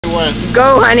win.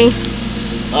 Go, honey.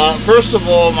 First of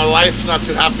all, my wife's not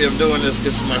too happy I'm doing this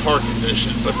because of my heart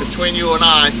condition. But between you and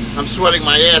I'm sweating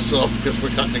my ass off because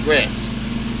we're cutting the grass.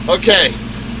 Okay.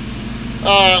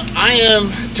 I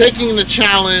am taking the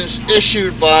challenge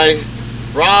issued by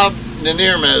Rob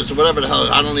NIMETZ, or whatever the hell.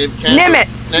 I don't even care.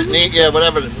 NIMETZ. Yeah,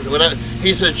 whatever.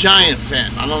 He's a Giant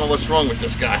fan. I don't know what's wrong with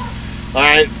this guy.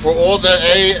 Alright, for all the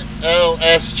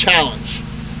ALS challenge.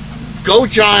 Go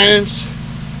Giants.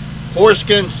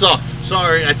 Foreskin sucked.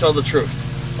 Sorry, I tell the truth.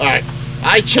 Alright,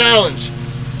 I challenge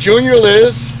Junior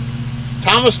Liz,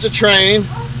 Thomas the Train,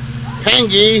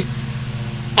 PENGI,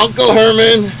 Uncle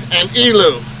Herman, and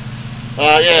Elu.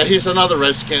 Yeah, he's another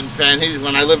Redskin fan.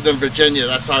 When I lived in Virginia,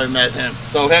 that's how I met him.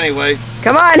 So anyway.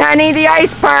 Come on, honey, the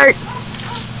ice part.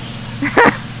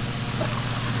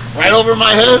 Right over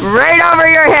my head? Right over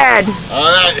your head.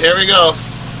 Alright, here we go.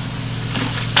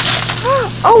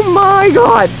 Oh my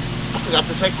God. I forgot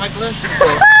to take my glasses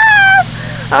off.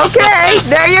 Okay,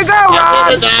 there you go,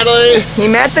 Rob. Natalie. He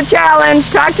met the challenge.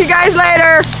 Talk to you guys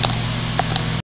later.